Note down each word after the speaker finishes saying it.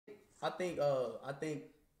I think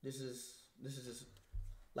this is just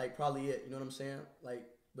like probably it. You know what I'm saying? Like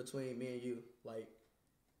between me and you, like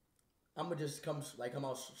I'm gonna just come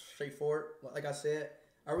out straightforward. Like I said,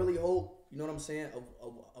 I really hope you know what I'm saying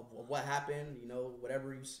of what happened. You know,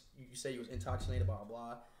 whatever you say you was intoxicated, blah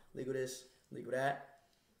blah, legal this, legal that.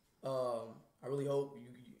 I really hope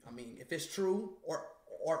I mean, if it's true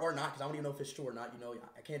or not, because I don't even know if it's true or not. You know,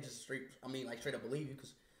 I can't just straight up believe you,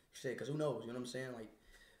 because who knows? You know what I'm saying? Like,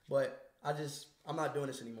 but I'm not doing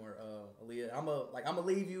this anymore, Aaliyah. I'm gonna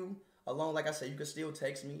leave you alone. Like I said, you can still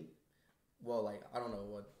text me. Well, like I don't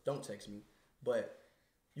know, don't text me, but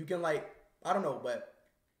you can I don't know, but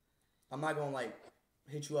I'm not gonna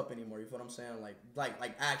hit you up anymore. You feel what I'm saying?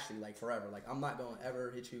 Like actually forever. Like I'm not gonna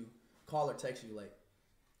ever hit you, call or text you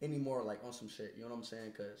anymore on some shit. You know what I'm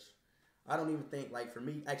saying? Cause I don't even think for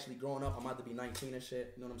me actually growing up, I'm about to be 19 and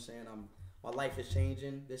shit. You know what I'm saying? My life is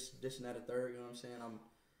changing. This and that, a third. You know what I'm saying?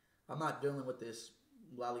 I'm not dealing with this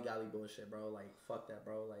lollygolly bullshit, bro. Like fuck that,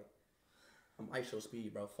 bro. Like I'm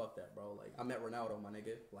iShowSpeed, bro. Fuck that, bro. Like I met Ronaldo, my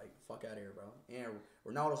nigga. Like fuck out of here, bro. And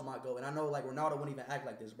Ronaldo's my goal, and I know Ronaldo wouldn't even act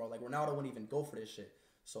like this, bro. Like Ronaldo wouldn't even go for this shit.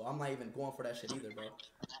 So I'm not even going for that shit either, bro.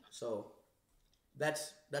 So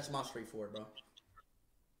that's my straightforward, bro.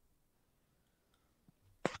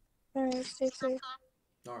 All right, stay safe.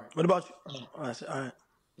 All right. What about you? Oh, all right. All right.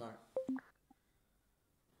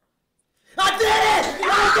 I did it!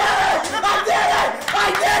 I did it! I did it!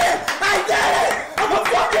 I did it! I did it! I'm a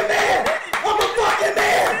fucking man! I'm a fucking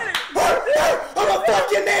man! I'm a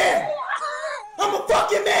fucking man! I'm a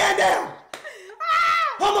fucking man now!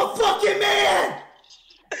 I'm a fucking man!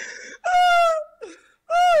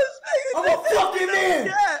 I'm a fucking man!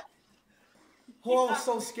 Oh, I was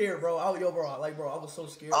so scared, bro. I was so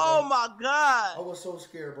scared. Oh bro. my god! I was so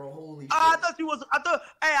scared, bro. Holy shit! I thought you was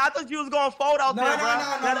gonna fold out there, bro.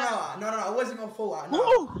 No. I wasn't gonna fold.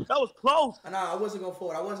 Woo, that was close. No, I wasn't gonna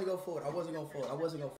fold. I wasn't gonna fold.